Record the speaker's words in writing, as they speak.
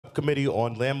Subcommittee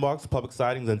on Landmarks, Public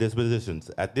Sightings, and Dispositions.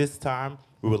 At this time,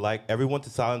 we would like everyone to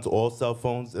silence all cell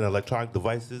phones and electronic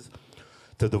devices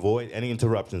to avoid any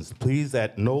interruptions. Please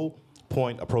at no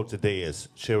point approach the dais.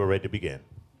 Chair, we're ready to begin.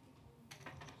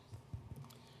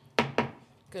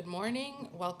 Good morning.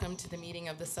 Welcome to the meeting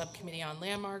of the Subcommittee on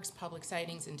Landmarks, Public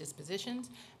Sightings, and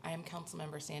Dispositions. I am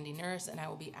Councilmember Sandy Nurse, and I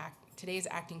will be today's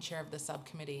acting chair of the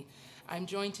subcommittee. I'm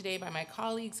joined today by my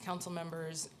colleagues,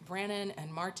 Councilmembers Brannan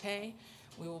and Marte.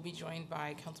 We will be joined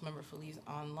by Councilmember Feliz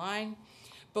online.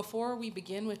 Before we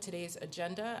begin with today's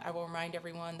agenda, I will remind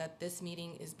everyone that this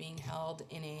meeting is being held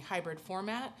in a hybrid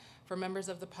format. For members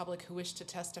of the public who wish to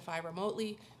testify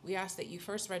remotely, we ask that you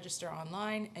first register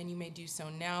online, and you may do so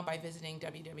now by visiting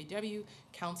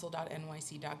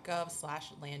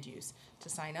www.council.nyc.gov/landuse to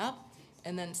sign up,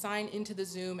 and then sign into the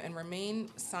Zoom and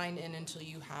remain signed in until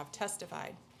you have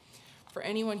testified. For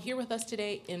anyone here with us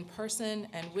today in person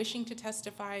and wishing to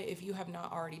testify, if you have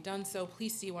not already done so,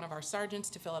 please see one of our sergeants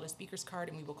to fill out a speaker's card,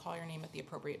 and we will call your name at the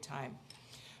appropriate time.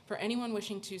 For anyone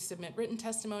wishing to submit written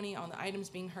testimony on the items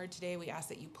being heard today, we ask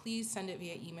that you please send it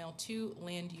via email to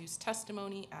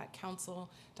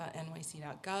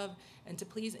landusetestimony@council.nyc.gov, and to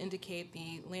please indicate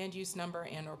the land use number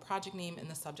and/or project name in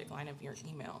the subject line of your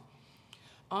email.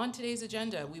 On today's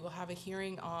agenda, we will have a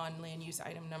hearing on land use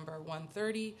item number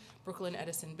 130, Brooklyn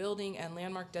Edison Building and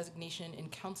landmark designation in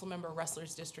Councilmember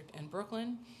Ressler's District in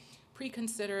Brooklyn.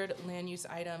 Pre-considered land use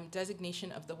item,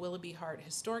 designation of the Willoughby Hart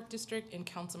Historic District in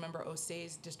Councilmember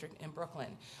Osei's District in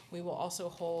Brooklyn. We will also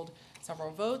hold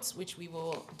several votes, which we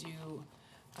will do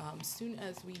soon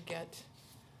as we get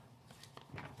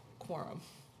quorum.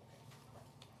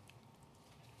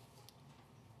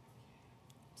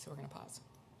 So we're gonna pause.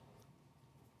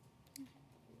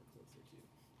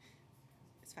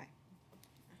 It's fine.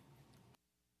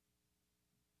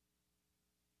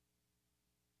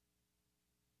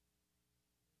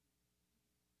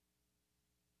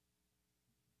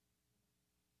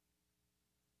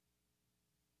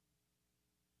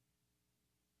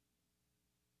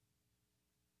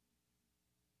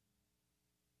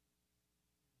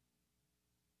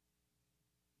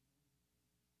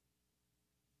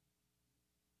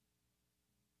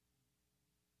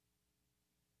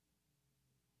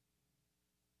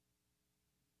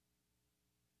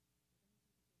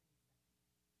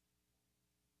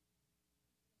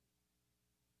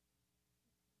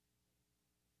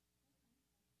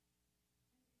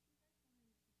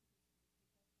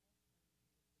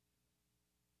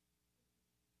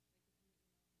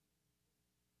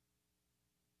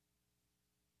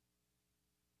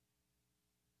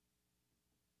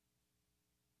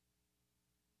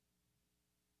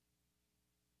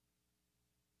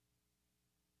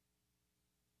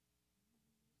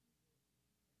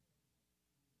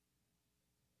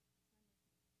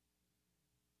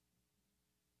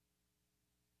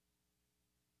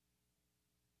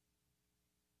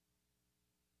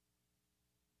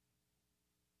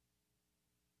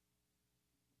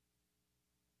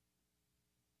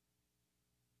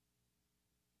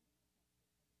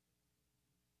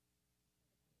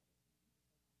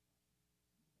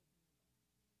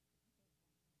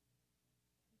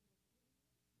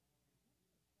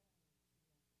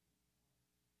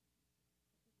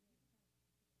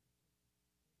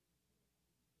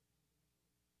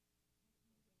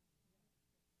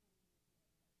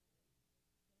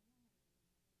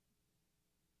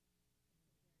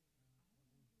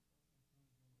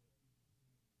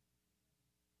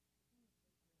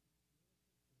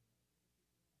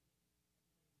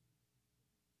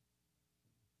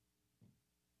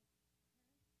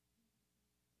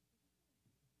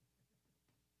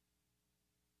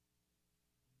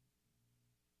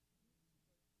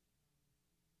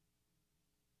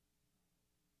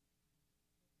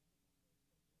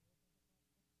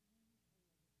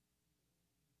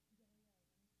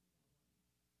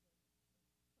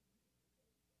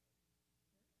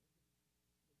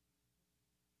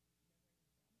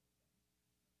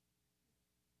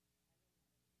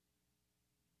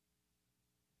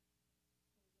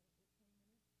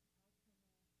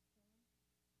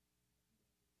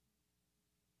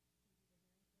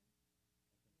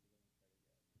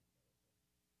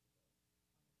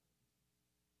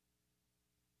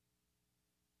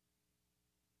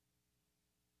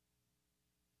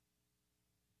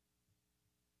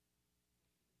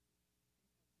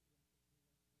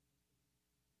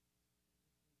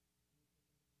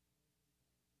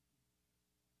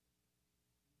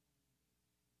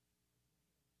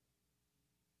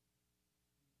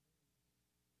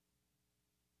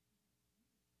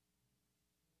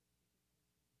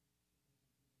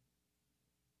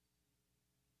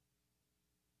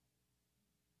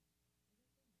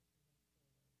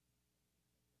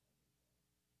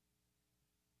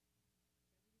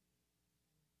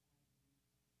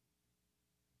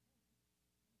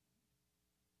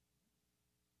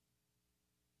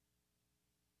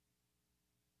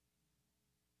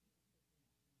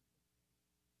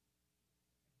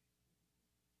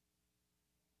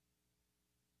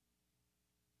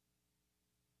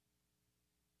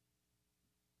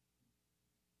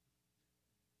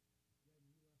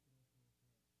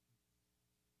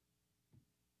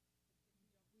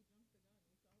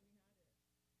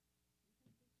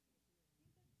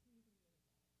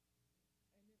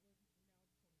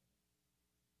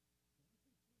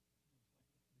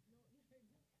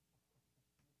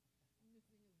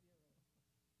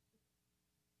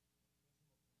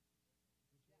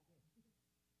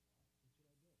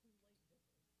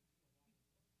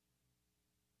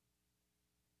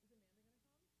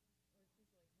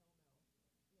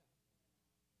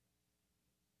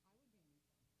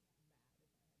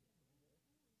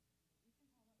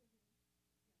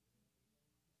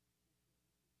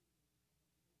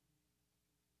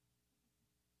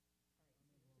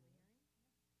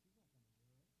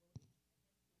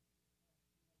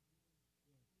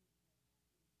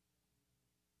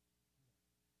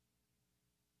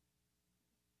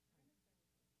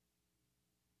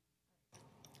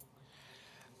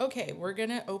 Okay, we're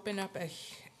gonna open up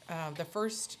the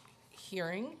first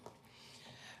hearing.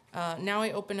 Now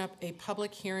I open up a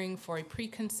public hearing for a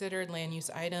pre-considered land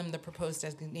use item, the proposed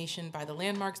designation by the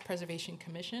Landmarks Preservation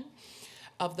Commission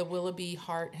of the Willoughby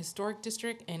Hart Historic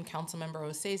District and Councilmember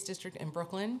Osei's District in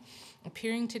Brooklyn.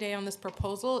 Appearing today on this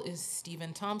proposal is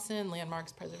Stephen Thompson,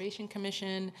 Landmarks Preservation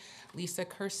Commission, Lisa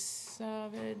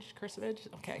Kursavage,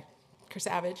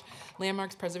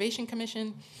 Landmarks Preservation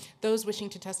Commission. Those wishing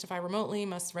to testify remotely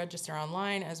must register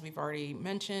online, as we've already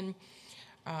mentioned.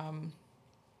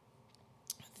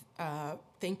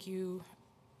 Thank you.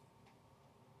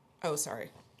 Oh, sorry.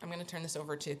 I'm going to turn this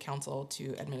over to council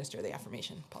to administer the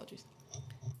affirmation. Apologies.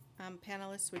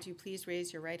 Panelists, would you please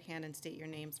raise your right hand and state your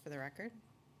names for the record?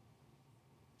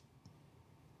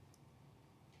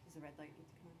 Does the red light need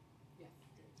to come on? Yes.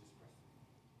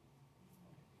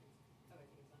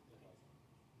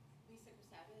 Lisa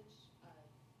Kursavage.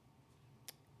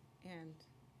 And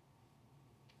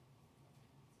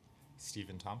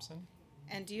Stephen Thompson.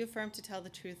 And do you affirm to tell the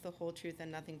truth, the whole truth,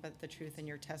 and nothing but the truth in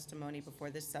your testimony before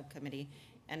this subcommittee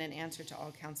and in answer to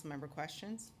all council member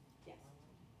questions? Yes.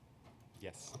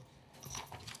 Yes.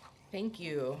 Thank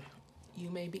you. You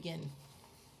may begin.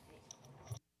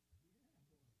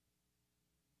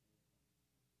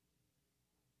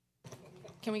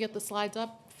 Can we get the slides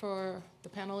up for the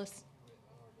panelists?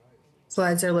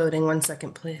 Slides are loading. 1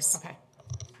 second, please. Okay.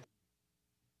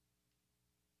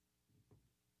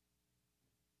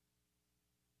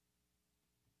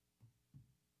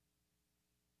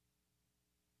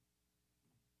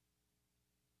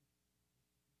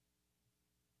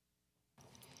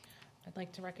 I'd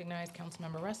like to recognize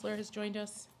Councilmember Ressler has joined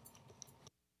us.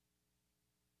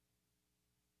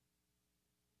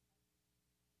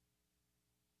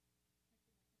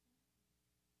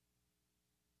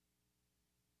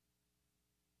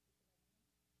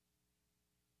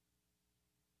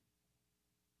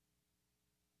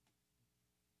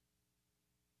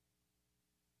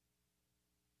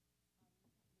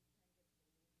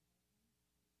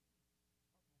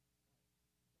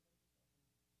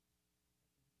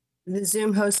 The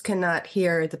Zoom host cannot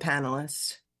hear the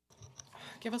panelist.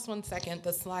 Give us 1 second.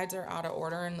 The slides are out of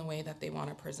order in the way that they want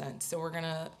to present. So we're going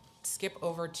to skip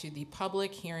over to the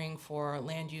public hearing for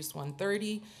Land Use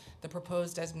 130, the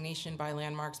proposed designation by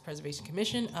Landmarks Preservation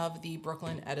Commission of the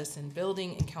Brooklyn Edison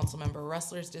Building in Councilmember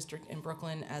Ressler's district in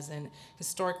Brooklyn as an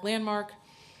historic landmark.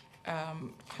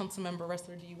 Councilmember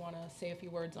Ressler, do you want to say a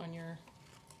few words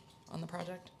on the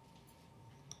project?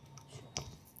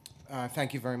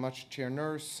 Thank you very much, Chair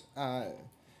Nurse.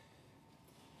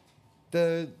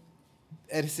 The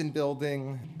Edison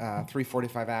Building,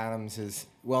 345 Adams, is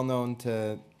well known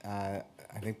to, I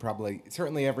think,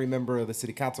 certainly every member of the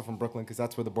City Council from Brooklyn, because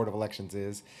that's where the Board of Elections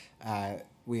is.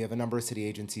 We have a number of city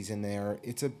agencies in there.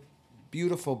 It's a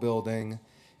beautiful building,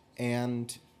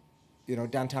 and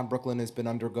downtown Brooklyn has been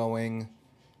undergoing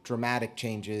dramatic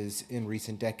changes in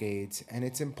recent decades, and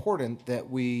it's important that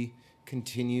we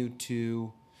continue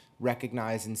to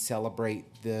recognize and celebrate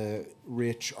the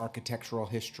rich architectural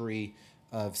history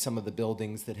of some of the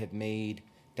buildings that have made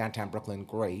downtown Brooklyn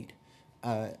great.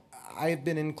 I have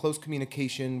been in close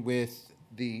communication with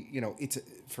it's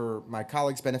for my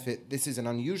colleagues' benefit, this is an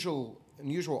unusual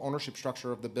ownership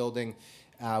structure of the building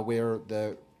where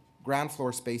the ground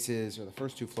floor spaces, or the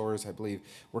first 2 floors, I believe,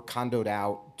 were condoed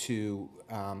out to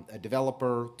a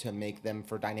developer to make them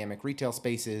for dynamic retail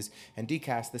spaces, and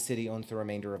DCAS, the city, owns the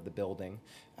remainder of the building.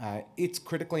 It's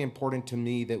critically important to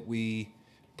me that we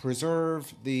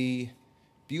preserve the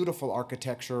beautiful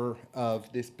architecture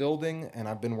of this building, and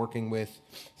I've been working with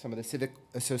some of the civic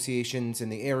associations in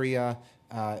the area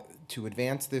to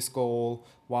advance this goal,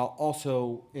 while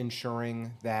also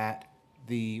ensuring that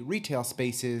the retail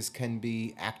spaces can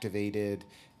be activated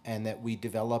and that we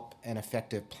develop an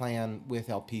effective plan with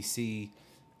LPC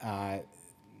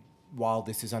while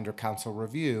this is under council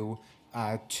review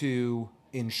to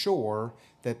ensure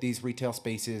that these retail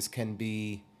spaces can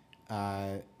be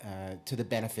to the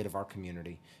benefit of our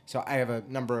community. So I have a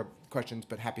number of questions,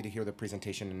 but happy to hear the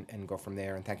presentation and go from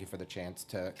there. And thank you for the chance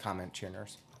to comment, Chair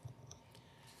Nurse.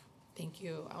 Thank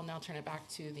you. I'll now turn it back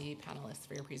to the panelists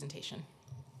for your presentation.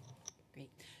 Great.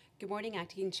 Good morning,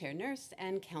 Acting Chair Nurse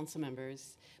and council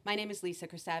members. My name is Lisa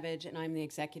Kursavage, and I'm the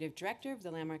Executive Director of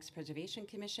the Landmarks Preservation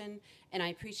Commission, and I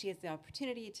appreciate the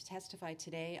opportunity to testify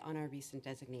today on our recent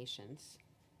designations.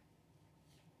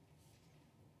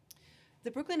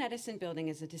 The Brooklyn Edison Building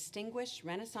is a distinguished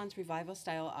Renaissance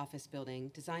Revival-style office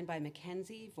building designed by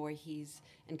Mackenzie, Voorhees,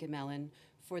 and Gemelin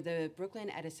for the Brooklyn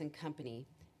Edison Company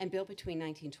and built between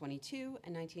 1922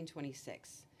 and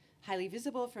 1926. Highly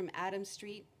visible from Adams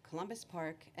Street, Columbus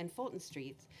Park and Fulton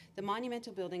Streets, the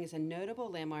monumental building is a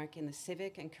notable landmark in the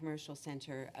civic and commercial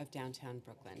center of downtown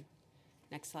Brooklyn.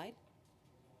 Next slide.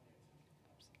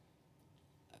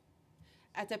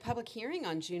 At the public hearing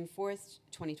on June 4th,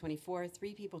 2024,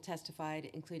 3 people testified,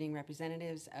 including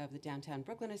representatives of the Downtown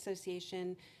Brooklyn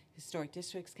Association, Historic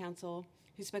Districts Council,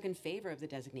 who spoke in favor of the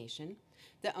designation.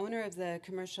 The owner of the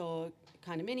commercial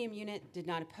condominium unit did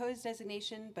not oppose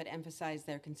designation, but emphasized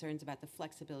their concerns about the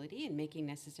flexibility in making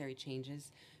necessary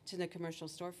changes to the commercial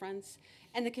storefronts.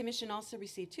 And the commission also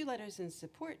received 2 letters in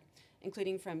support,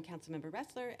 including from Councilmember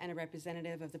Ressler and a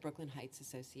representative of the Brooklyn Heights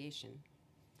Association.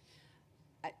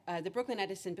 The Brooklyn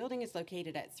Edison building is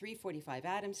located at 345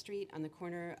 Adams Street on the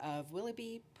corner of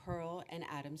Willoughby, Pearl, and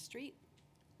Adams Street.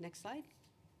 Next slide.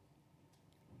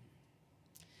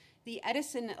 The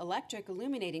Edison Electric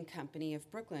Illuminating Company of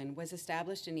Brooklyn was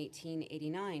established in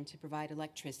 1889 to provide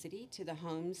electricity to the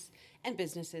homes and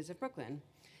businesses of Brooklyn.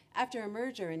 After a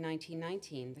merger in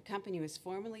 1919, the company was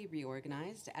formally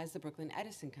reorganized as the Brooklyn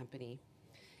Edison Company.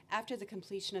 After the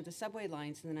completion of the subway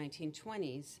lines in the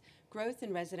 1920s, growth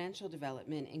in residential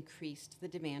development increased the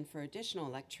demand for additional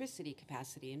electricity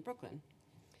capacity in Brooklyn.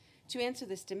 To answer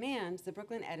this demand, the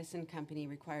Brooklyn Edison Company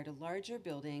required a larger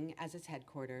building as its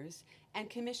headquarters and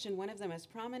commissioned one of the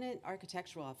most prominent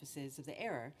architectural offices of the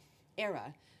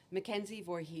era, Mackenzie,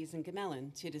 Voorhees, and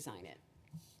Gemelli, to design it.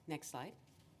 Next slide.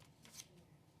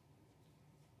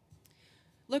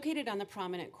 Located on the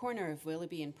prominent corner of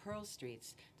Willoughby and Pearl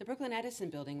Streets, the Brooklyn Edison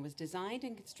building was designed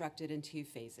and constructed in 2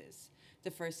 phases.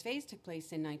 The first phase took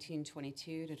place in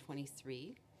 1922 to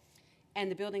 23, and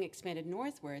the building expanded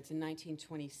northwards in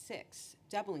 1926,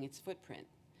 doubling its footprint.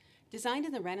 Designed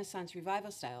in the Renaissance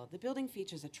Revival style, the building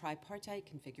features a tripartite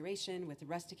configuration with a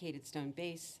rusticated stone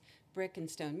base, brick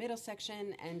and stone middle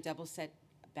section, and double-set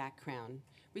back crown,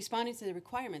 responding to the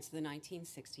requirements of the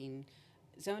 1916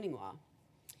 zoning law.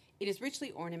 It is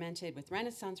richly ornamented with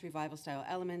Renaissance Revival style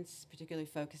elements, particularly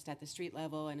focused at the street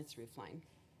level and its roofline.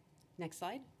 Next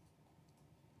slide.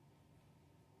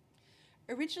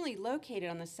 Originally located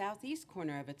on the southeast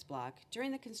corner of its block,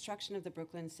 during the construction of the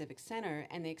Brooklyn Civic Center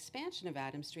and the expansion of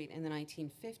Adams Street in the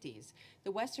 1950s,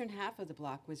 the western half of the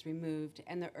block was removed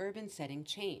and the urban setting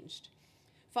changed.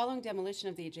 Following demolition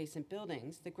of the adjacent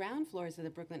buildings, the ground floors of the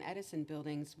Brooklyn Edison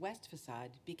building's west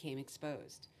facade became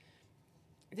exposed.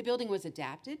 The building was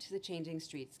adapted to the changing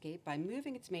streetscape by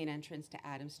moving its main entrance to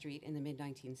Adams Street in the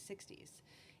mid-1960s.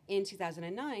 In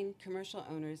 2009, commercial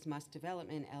owners Must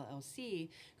Development, LLC,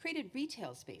 created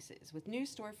retail spaces with new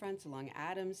storefronts along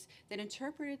Adams that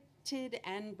interpreted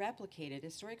and replicated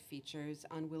historic features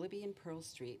on Willoughby and Pearl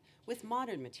Street with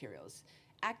modern materials,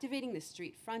 activating the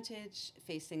street frontage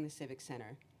facing the Civic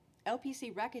Center.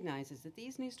 LPC recognizes that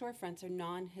these new storefronts are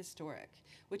non-historic,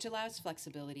 which allows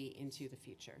flexibility into the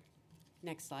future.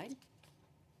 Next slide.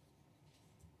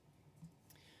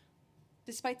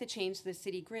 Despite the change to the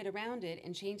city grid around it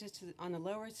and changes on the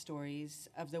lower stories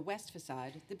of the west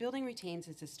facade, the building retains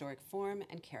its historic form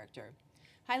and character.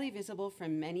 Highly visible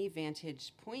from many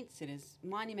vantage points, it is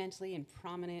monumentally and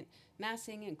prominent.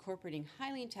 Massing, incorporating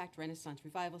highly intact Renaissance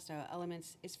Revival style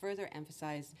elements, is further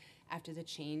emphasized after the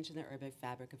change in the urban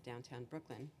fabric of downtown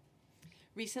Brooklyn.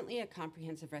 Recently, a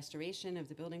comprehensive restoration of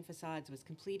the building facades was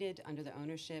completed under the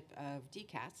ownership of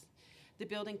DCAS. The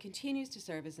building continues to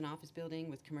serve as an office building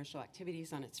with commercial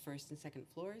activities on its first and second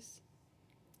floors.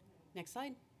 Next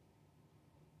slide.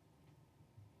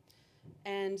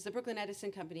 And the Brooklyn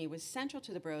Edison Company was central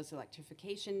to the borough's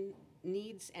electrification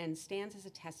needs and stands as a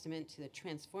testament to the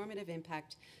transformative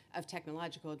impact of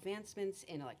technological advancements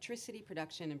in electricity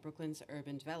production in Brooklyn's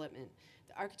urban development.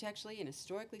 The architecturally and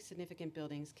historically significant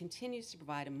buildings continues to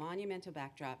provide a monumental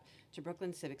backdrop to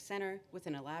Brooklyn Civic Center with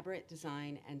an elaborate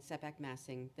design and setback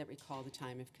massing that recall the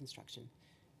time of construction.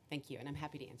 Thank you, and I'm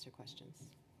happy to answer questions.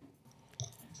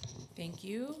 Thank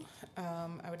you.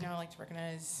 I would now like to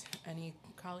recognize any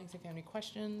colleagues if you have any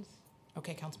questions.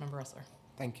 Okay, Councilmember Ressler.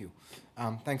 Thank you.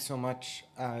 Thanks so much.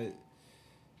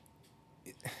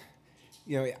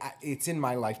 It's in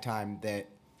my lifetime that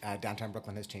downtown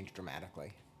Brooklyn has changed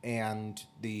dramatically. And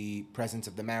the presence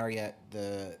of the Marriott,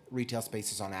 the retail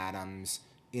spaces on Adams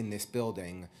in this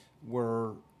building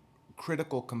were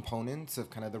critical components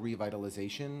of kind of the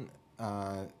revitalization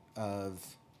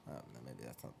maybe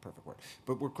that's not the perfect word,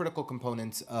 but were critical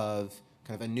components of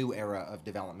kind of a new era of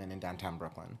development in downtown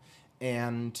Brooklyn.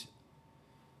 And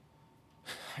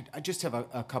I just have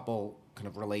a couple kind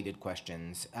of related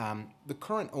questions. The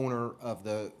current owner of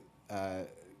the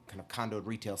kind of condoed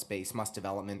retail space, Must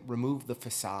Development, removed the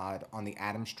facade on the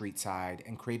Adams Street side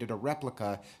and created a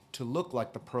replica to look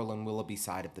like the Pearl and Willoughby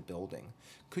side of the building.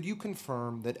 Could you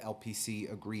confirm that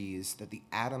LPC agrees that the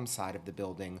Adams side of the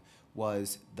building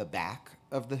was the back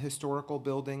of the historical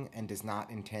building and does not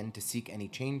intend to seek any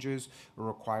changes or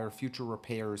require future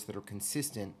repairs that are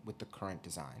consistent with the current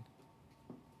design?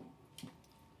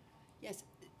 Yes,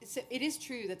 so it is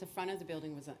true that the front of the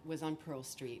building was on Pearl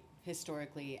Street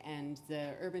historically, and the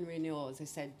urban renewal, as I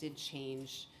said, did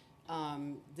change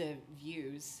the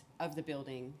views of the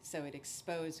building, so it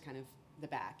exposed kind of the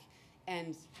back.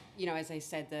 And, you know, as I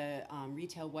said, the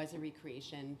retail was a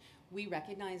recreation. We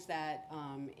recognize that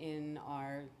in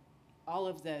all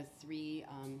of the three,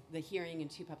 the hearing and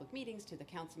 2 public meetings to the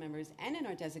council members and in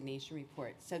our designation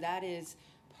report. So that is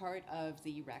part of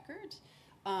the record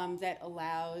that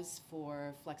allows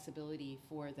for flexibility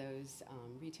for those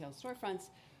retail storefronts.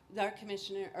 Our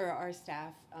commissioner or our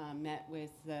staff met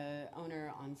with the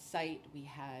owner on site. We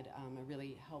had a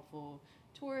really helpful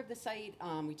tour of the site.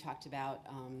 We talked about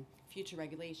future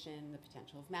regulation, the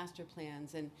potential of master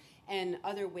plans, and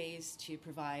other ways to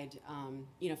provide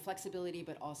flexibility,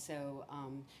 but also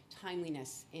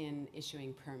timeliness in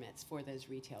issuing permits for those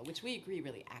retail, which we agree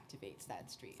really activates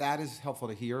that street. That is helpful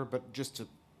to hear, but just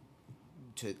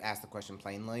to ask the question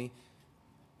plainly,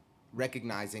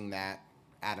 recognizing that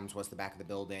Adams was the back of the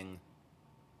building,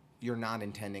 you're not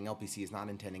intending, LPC is not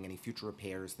intending any future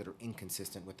repairs that are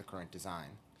inconsistent with the current design.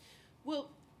 Well,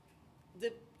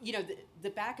 the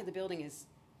back of the building is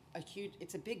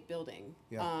it's a big building.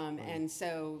 Yeah. And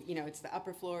so, it's the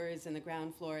upper floors and the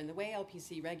ground floor. And the way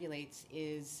LPC regulates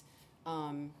is,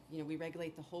 we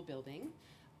regulate the whole building.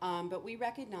 But we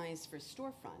recognize for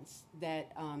storefronts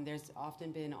that there's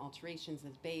often been alterations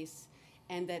of base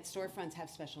and that storefronts have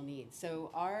special needs. So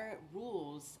our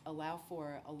rules allow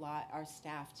for our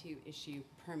staff to issue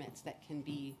permits that can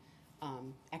be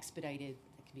expedited,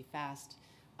 that can be fast.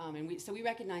 So we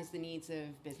recognize the needs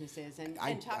of businesses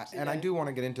I do want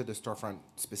to get into the storefront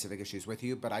specific issues with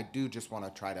you, but I do just want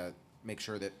to try to make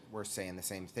sure that we're saying the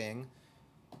same thing.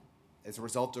 As a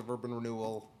result of urban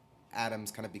renewal,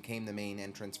 Adams kind of became the main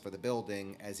entrance for the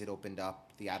building as it opened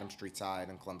up the Adams Street side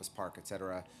and Columbus Park, et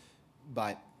cetera.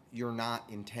 But you're not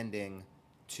intending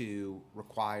to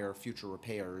require future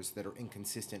repairs that are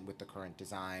inconsistent with the current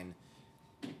design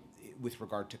with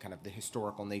regard to kind of the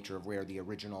historical nature of where the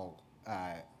original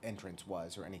entrance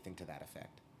was or anything to that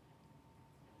effect.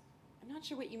 I'm not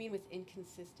sure what you mean with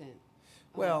inconsistent.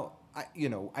 Well,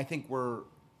 I think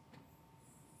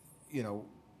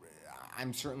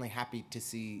I'm certainly happy to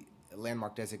see a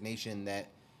landmark designation that,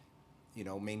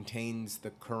 maintains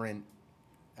the current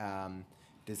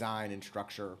design and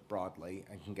structure broadly.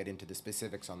 I can get into the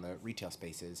specifics on the retail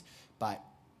spaces, but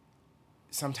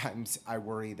sometimes I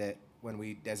worry that when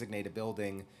we designate a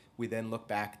building, we then look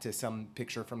back to some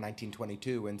picture from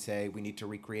 1922 and say we need to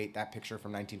recreate that picture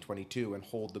from 1922 and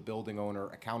hold the building owner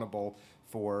accountable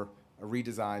for a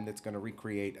redesign that's going to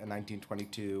recreate a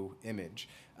 1922 image.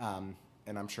 And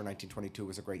I'm sure 1922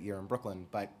 was a great year in Brooklyn,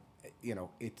 but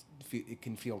it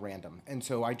can feel random. And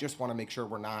so I just want to make sure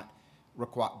we're not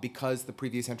because the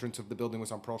previous entrance of the building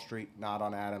was on Pearl Street, not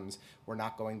on Adams, we're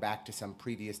not going back to some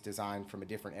previous design from a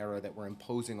different era that we're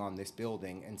imposing on this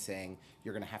building and saying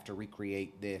you're going to have to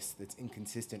recreate this that's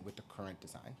inconsistent with the current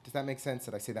design. Does that make sense?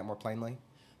 Did I say that more plainly?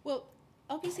 Well,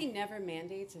 LPC never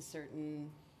mandates a certain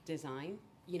design.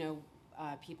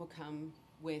 People come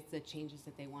with the changes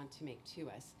that they want to make to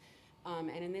us.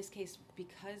 And in this case,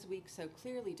 because we so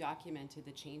clearly documented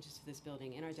the changes to this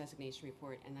building in our designation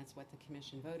report, and that's what the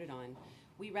commission voted on,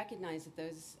 we recognize that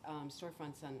those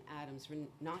storefronts on Adams were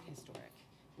not historic.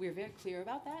 We were very clear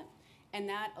about that, and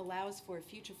that allows for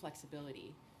future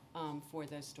flexibility for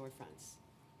those storefronts.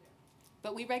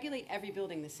 But we regulate every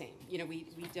building the same. We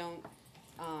don't,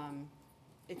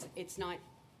 it's not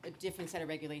a different set of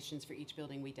regulations for each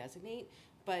building we designate,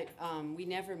 but we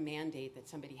never mandate that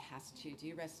somebody has to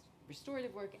do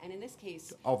restorative work, and in this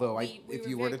case, although we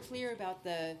were very clear about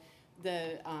the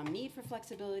need for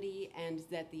flexibility and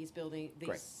that these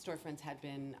storefronts had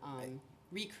been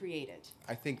recreated.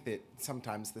 I think that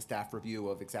sometimes the staff review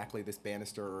of exactly this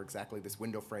banister or exactly this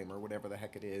window frame or whatever the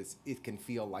heck it is, it can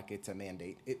feel like it's a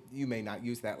mandate. You may not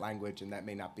use that language, and that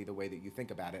may not be the way that you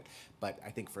think about it, but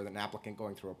I think for an applicant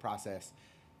going through a process,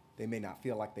 they may not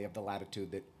feel like they have the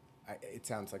latitude that it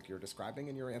sounds like you're describing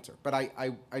in your answer. But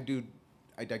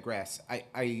I digress.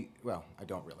 I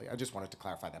don't really. I just wanted to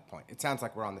clarify that point. It sounds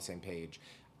like we're on the same page.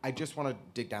 I just want to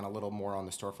dig down a little more on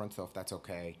the storefront, though, if that's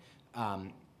okay.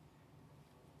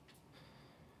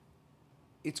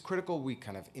 it's critical we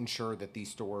kind of ensure that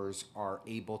these stores are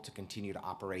able to continue to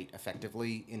operate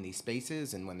effectively in these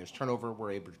spaces, and when there's turnover,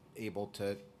 we're able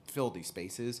to fill these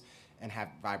spaces and have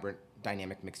vibrant,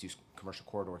 dynamic, mixed-use commercial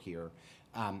corridor here.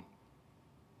 And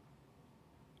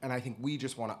I think we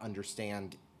just want to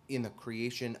understand in the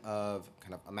creation of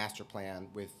kind of a master plan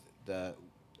with the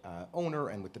owner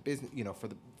and with the business,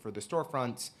 for the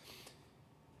storefronts,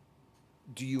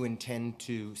 do you intend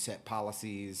to set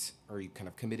policies, or are you kind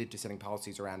of committed to setting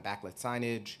policies around backlit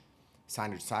signage,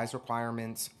 signage size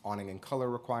requirements, awning and color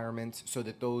requirements, so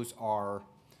that those are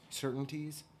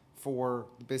certainties for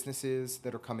the businesses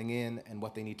that are coming in and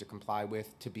what they need to comply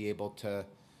with to be able to,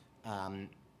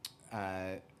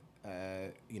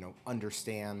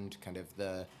 understand kind of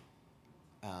the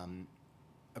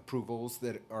approvals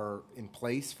that are in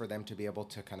place for them to be able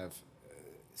to kind of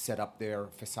set up their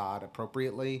facade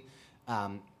appropriately.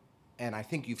 And I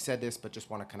think you've said this, but just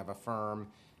want to kind of affirm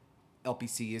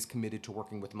LPC is committed to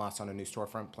working with MUS on a new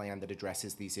storefront plan that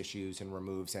addresses these issues and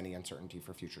removes any uncertainty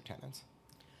for future tenants.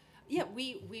 Yeah,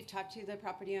 we've talked to the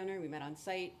property owner. We met on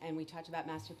site, and we talked about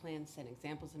master plans and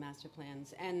examples of master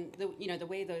plans. And the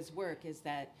way those work is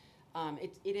that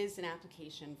it is an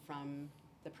application from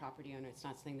the property owner. It's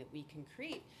not something that we can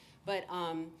create, but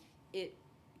it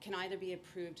can either be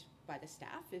approved by the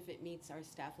staff if it meets our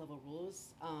staff level rules,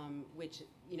 which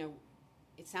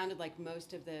it sounded like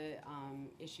most of the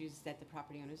issues that the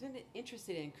property owners are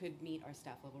interested in could meet our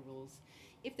staff level rules.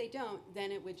 If they don't,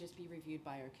 then it would just be reviewed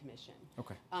by our commission.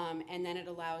 Okay. And then it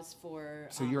allows for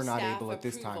So you're not staff able at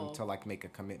this time approval. to like make a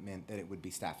commitment that it would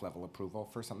be staff level approval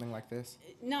for something like this?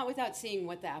 Not without seeing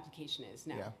what the application is,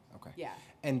 no. Yeah, okay. Yeah.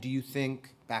 And do you think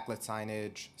backlit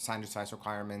signage size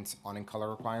requirements, awning color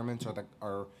requirements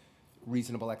are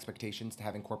reasonable expectations to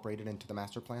have incorporated into the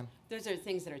master plan? Those are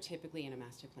things that are typically in a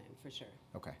master plan, for sure.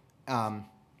 Okay.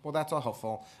 Well, that's all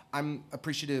helpful. I'm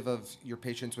appreciative of your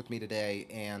patience with me today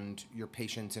and your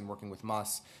patience in working with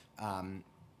MUS.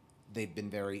 They've been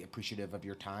very appreciative of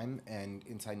your time and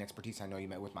insight and expertise. I know you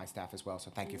met with my staff as well, so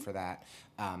thank you for that.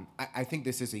 I think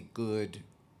this is a good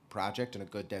project and a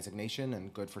good designation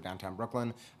and good for downtown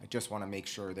Brooklyn. I just want to make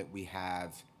sure that we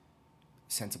have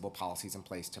sensible policies in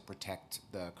place to protect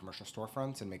the commercial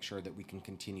storefronts and make sure that we can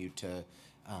continue to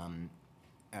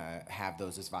have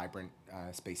those as vibrant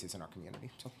spaces in our community.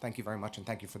 So thank you very much, and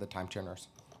thank you for the time, Chair Nurse.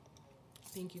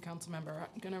 Thank you, Councilmember.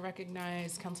 I'm going to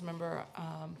recognize Councilmember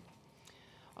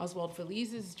Oswald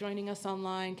Feliz is joining us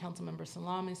online. Councilmember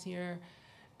Salam is here.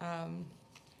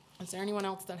 Is there anyone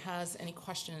else that has any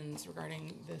questions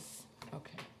regarding this?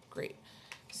 Okay, great.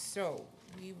 So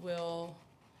we will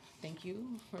thank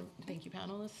you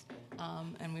panelists,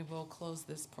 and we will close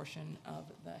this portion of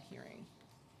the hearing.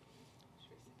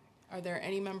 Are there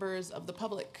any members of the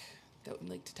public that would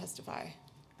like to testify?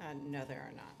 No, there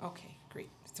are not. Okay, great.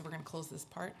 So we're going to close this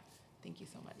part. Thank you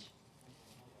so much.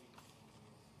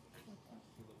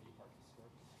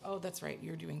 Oh, that's right.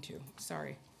 You're doing too.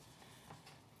 Sorry.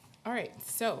 All right.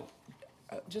 So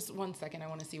just 1 second. I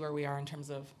want to see where we are in terms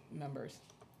of members.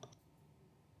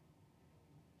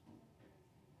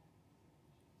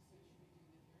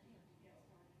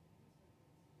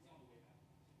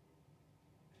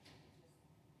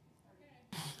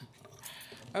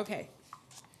 Okay.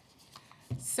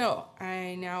 So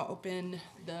I now open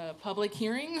the public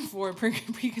hearing for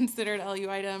pre-considered LU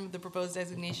item, the proposed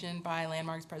designation by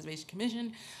Landmarks Preservation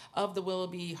Commission of the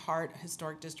Willoughby Hart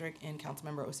Historic District in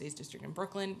Councilmember Osei's district in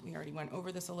Brooklyn. We already went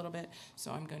over this a little bit,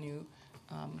 so I'm going to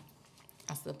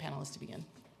ask the panelists to begin.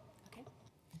 Okay.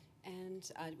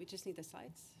 And we just need the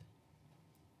slides.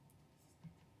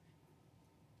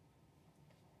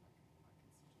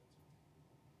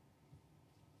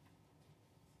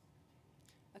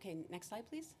 Okay, next slide,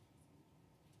 please.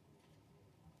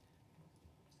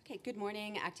 Okay, good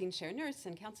morning, Acting Chair Nurse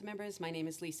and council members. My name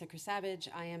is Lisa Krasavage.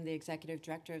 I am the Executive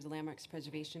Director of the Landmarks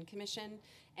Preservation Commission,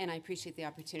 and I appreciate the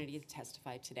opportunity to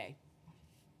testify today.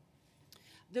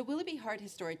 The Willoughby Hart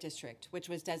Historic District, which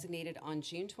was designated on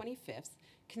June 25th,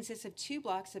 consists of 2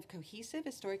 blocks of cohesive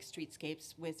historic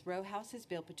streetscapes with row houses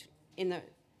built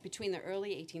between the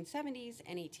early 1870s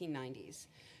and 1890s,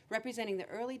 representing the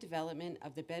early development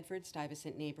of the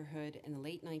Bedford-Stuyvesant neighborhood in the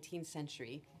late 19th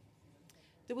century.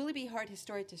 The Willoughby Hart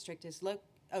Historic District is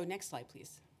next slide,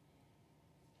 please.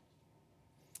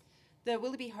 The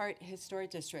Willoughby Hart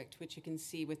Historic District, which you can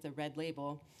see with the red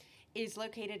label, is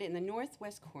located in the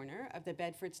northwest corner of the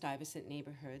Bedford-Stuyvesant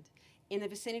neighborhood in the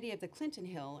vicinity of the Clinton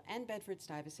Hill and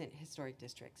Bedford-Stuyvesant historic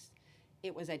districts.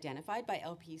 It was identified by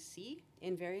LPC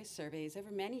in various surveys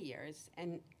over many years,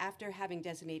 and after having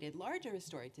designated larger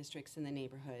historic districts in the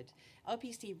neighborhood,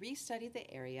 LPC restudied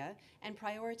the area and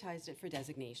prioritized it for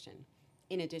designation.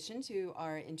 In addition to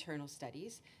our internal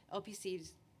studies,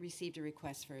 LPC's received a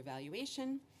request for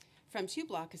evaluation from 2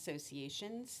 block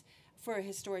associations for a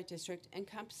historic district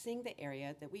encompassing the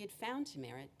area that we had found to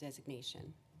merit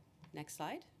designation. Next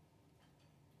slide.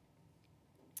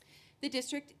 The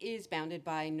district is bounded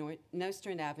by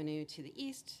Nostrand Avenue to the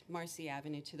east, Marcy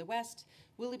Avenue to the west,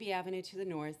 Willoughby Avenue to the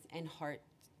north, and Hart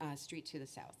Street to the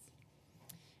south.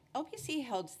 LPC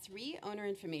held 3 owner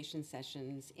information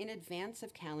sessions in advance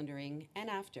of calendaring and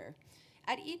after.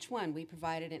 At each one, we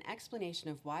provided an explanation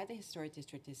of why the historic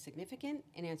district is significant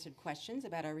and answered questions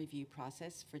about our review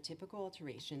process for typical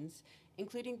alterations,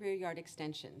 including rear yard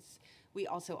extensions. We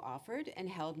also offered and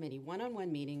held many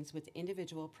one-on-one meetings with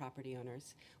individual property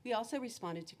owners. We also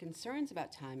responded to concerns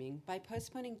about timing by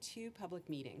postponing 2 public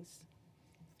meetings.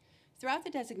 Throughout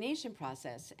the designation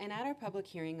process and at our public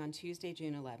hearing on Tuesday,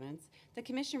 June 11th, the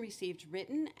Commission received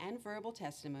written and verbal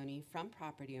testimony from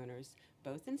property owners,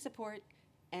 both in support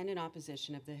and in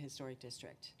opposition of the historic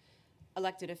district.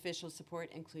 Elected official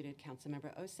support included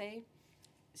Councilmember Osei,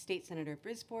 State Senator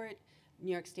Brisport,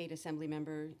 New York State Assembly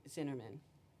Member Zinnerman.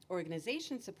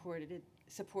 Organizations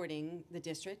supporting the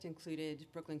district included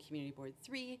Brooklyn Community Board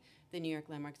 3, the New York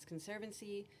Landmarks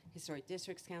Conservancy, Historic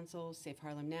Districts Council, Safe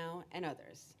Harlem Now, and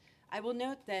others. I will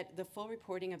note that the full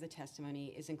reporting of the testimony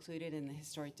is included in the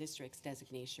Historic District's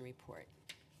designation report.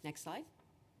 Next slide.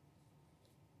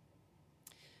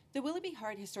 The Willoughby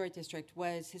Hart Historic District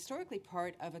was historically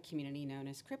part of a community known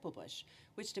as Cripplebush,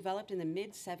 which developed in the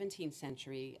mid-17th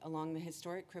century along the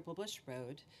historic Cripplebush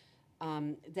Road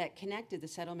that connected the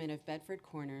settlement of Bedford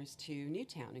Corners to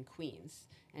Newtown in Queens,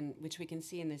 and which we can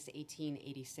see in this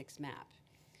 1886 map.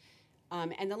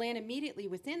 And the land immediately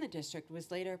within the district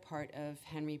was later part of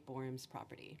Henry Boehm's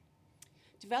property.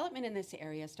 Development in this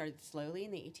area started slowly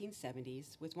in the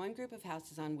 1870s with one group of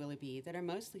houses on Willoughby that are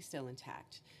mostly still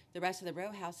intact. The rest of the row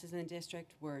houses in the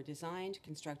district were designed,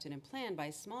 constructed, and planned by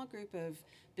a small group of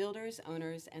builders,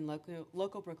 owners, and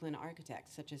local Brooklyn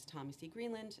architects such as Thomas E.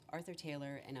 Greenland, Arthur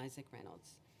Taylor, and Isaac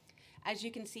Reynolds. As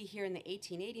you can see here in the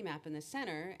 1880 map in the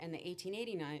center and the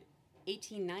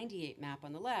 1898 map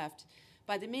on the left,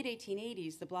 by the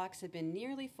mid-1880s, the blocks had been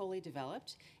nearly fully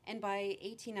developed, and by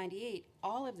 1898,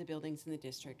 all of the buildings in the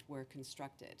district were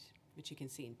constructed, which you can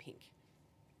see in pink.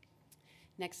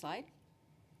 Next slide.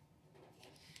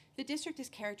 The district is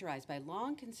characterized by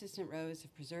long, consistent rows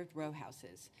of preserved row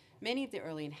houses. Many of the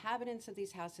early inhabitants of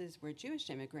these houses were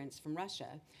Jewish immigrants from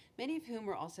Russia, many of whom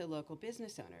were also local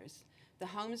business owners. The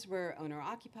homes were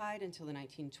owner-occupied until the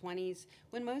 1920s,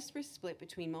 when most were split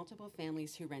between multiple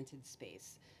families who rented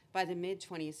space. By the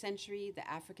mid-20th century, the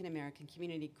African-American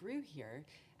community grew here,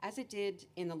 as it did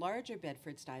in the larger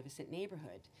Bedford-Stuyvesant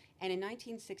neighborhood. And in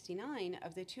 1969,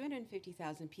 of the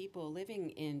 250,000 people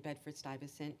living in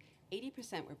Bedford-Stuyvesant,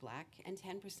 80% were Black and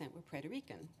 10% were Puerto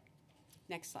Rican.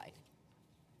 Next slide.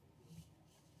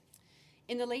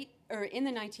 In the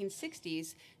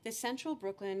 1960s, the Central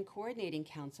Brooklyn Coordinating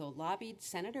Council lobbied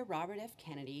Senator Robert F.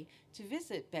 Kennedy to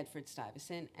visit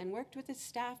Bedford-Stuyvesant and worked with his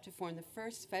staff to form the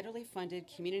first federally funded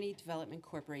community development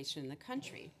corporation in the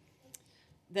country,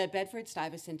 the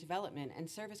Bedford-Stuyvesant Development and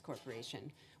Service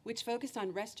Corporation, which focused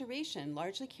on restoration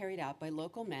largely carried out by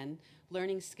local men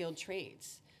learning skilled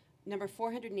trades. Number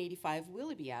 485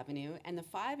 Willoughby Avenue and the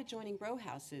 5 adjoining row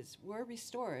houses were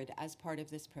restored as part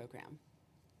of this program.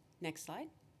 Next slide.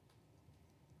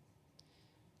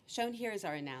 Shown here is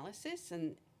our analysis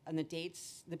and the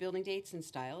dates, the building dates and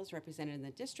styles represented in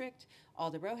the district. All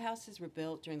the row houses were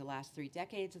built during the last 3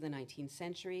 decades of the 19th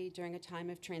century during a time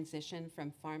of transition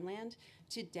from farmland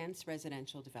to dense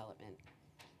residential development.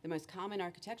 The most common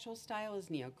architectural style is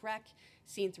neo-Grec,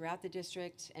 seen throughout the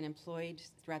district and employed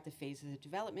throughout the phases of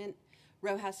development.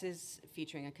 Row houses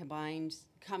featuring a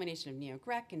combination of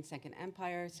neo-Grec and Second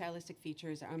Empire stylistic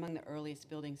features are among the earliest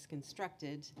buildings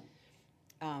constructed,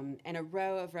 and a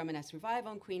row of Romanesque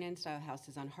Revival and Queen Anne style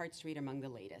houses on Hart Street are among the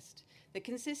latest. The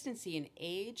consistency in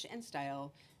age and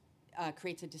style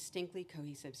creates a distinctly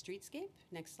cohesive streetscape.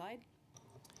 Next slide.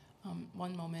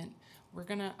 One moment. We're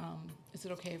gonna, is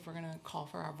it okay if we're gonna call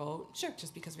for our vote? Sure.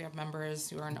 Just because we have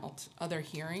members who are in other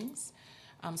hearings.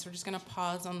 So we're just gonna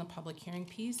pause on the public hearing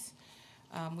piece.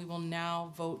 We will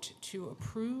now vote to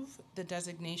approve the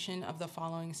designation of the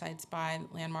following sites by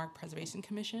Landmark Preservation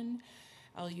Commission.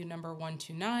 LU number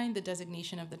 129, the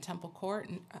designation of the Temple Court,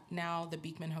 now the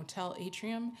Beekman Hotel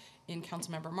Atrium in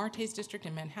Councilmember Marte's district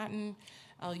in Manhattan.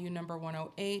 LU number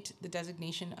 108, the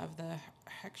designation of the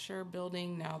Heckscher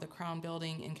Building, now the Crown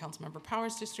Building in Councilmember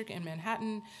Powers district in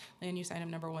Manhattan. Land use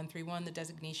item number 131, the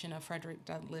designation of Frederick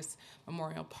Douglass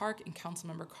Memorial Park in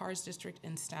Councilmember Carr's district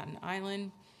in Staten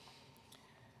Island.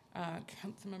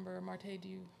 Councilmember Marte, do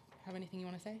you have anything you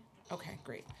want to say? Okay,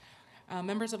 great.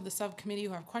 Members of the subcommittee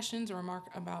who have questions or remark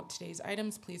about today's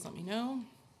items, please let me know.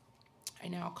 I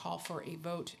now call for a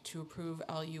vote to approve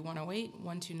LU 108,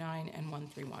 129, and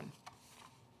 131.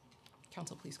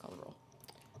 Council, please call the roll.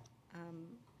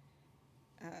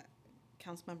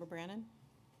 Councilmember Brannan?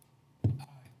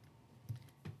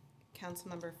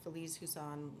 Councilmember Feliz, who's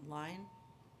online?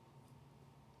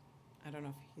 I don't know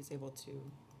if he's able to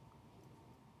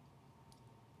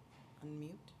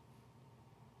unmute.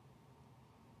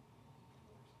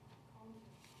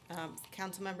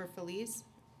 Councilmember Feliz,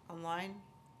 online?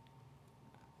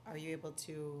 Are you able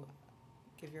to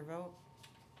give your vote?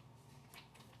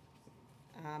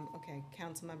 Okay,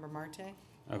 Councilmember Marte,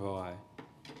 I vote aye.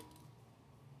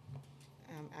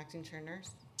 Acting Chair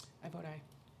Nurse, I vote aye.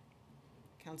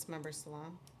 Councilmember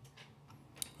Salam.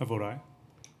 I vote aye.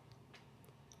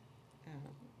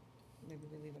 Maybe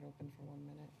we leave it open for 1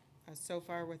 minute. So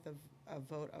far with a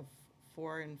vote of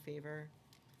 4 in favor,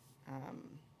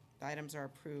 the items are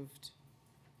approved.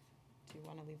 Do you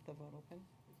want to leave the vote open?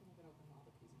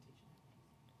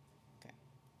 Okay.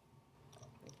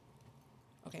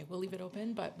 Okay, we'll leave it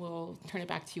open, but we'll turn it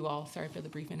back to you all. Sorry for the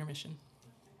brief intermission.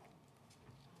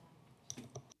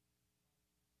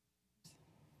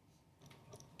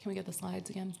 Can we get the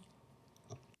slides again?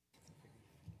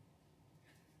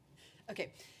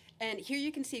 Okay, and here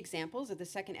you can see examples of the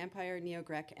Second Empire,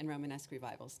 Neo-Grec, and Romanesque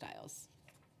revival styles.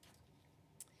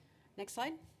 Next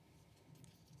slide.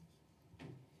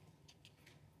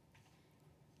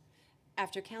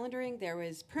 After calendaring, there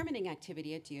was permitting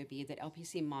activity at DOB that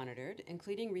LPC monitored,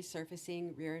 including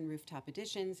resurfacing, rear and rooftop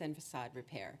additions, and facade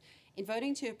repair. In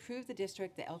voting to approve the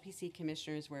district, the LPC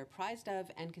commissioners were apprised of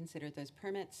and considered those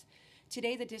permits.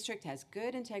 Today, the district has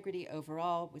good integrity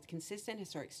overall, with consistent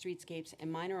historic streetscapes and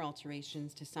minor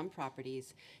alterations to some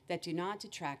properties that do not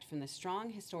detract from the strong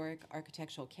historic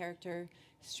architectural character,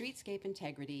 streetscape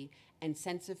integrity, and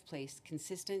sense of place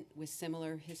consistent with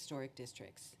similar historic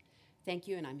districts. Thank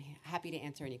you, and I'm happy to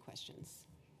answer any questions.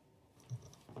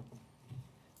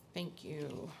 Thank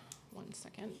you. 1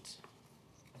 second.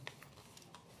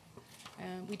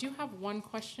 We do have one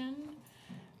question.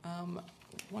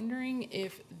 Wondering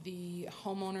if the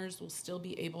homeowners will still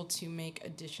be able to make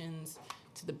additions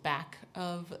to the back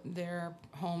of their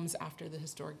homes after the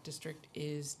historic district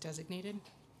is designated?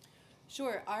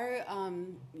 Sure. Our,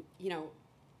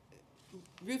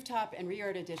 rooftop and rear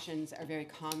yard additions are very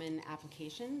common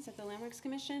applications at the Landmarks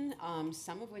Commission,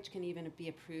 some of which can even be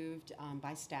approved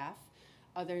by staff,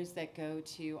 others that go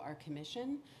to our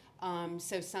commission.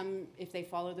 So some, if they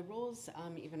follow the rules,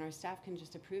 even our staff can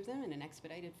just approve them in an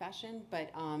expedited fashion. But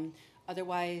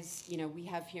otherwise, we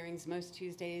have hearings most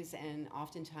Tuesdays, and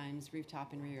oftentimes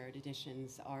rooftop and rear yard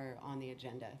additions are on the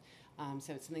agenda.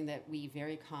 So it's something that we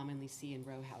very commonly see in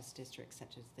row house districts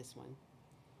such as this one.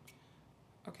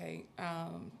 Okay,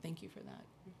 thank you for that.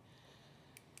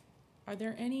 Are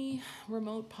there any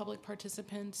remote public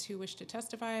participants who wish to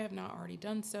testify, have not already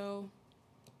done so?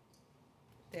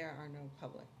 There are no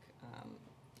public,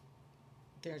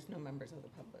 there's no members of the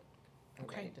public who are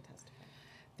Okay. ready to testify.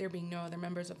 There being no other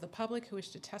members of the public who wish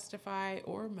to testify,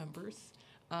 or members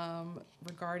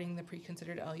regarding the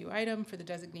pre-considered LU item for the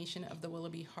designation of the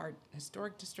Willoughby Hart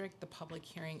Historic District, the public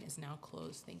hearing is now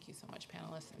closed. Thank you so much,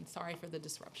 panelists, and sorry for the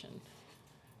disruption.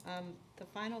 The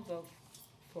final vote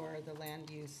for the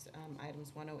land use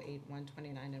items 108,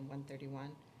 129, and 131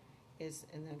 is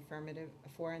in the affirmative,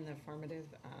 4 in the affirmative,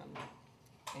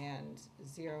 and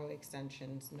 0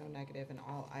 extensions, no negative, and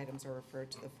all items are referred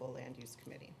to the full land use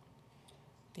committee.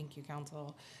 Thank you,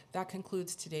 Council. That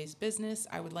concludes today's business.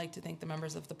 I would like to thank the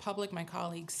members of the public, my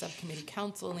colleagues, subcommittee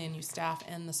council, land use staff,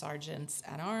 and the sergeants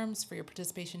at arms for your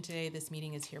participation today. This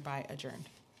meeting is hereby adjourned.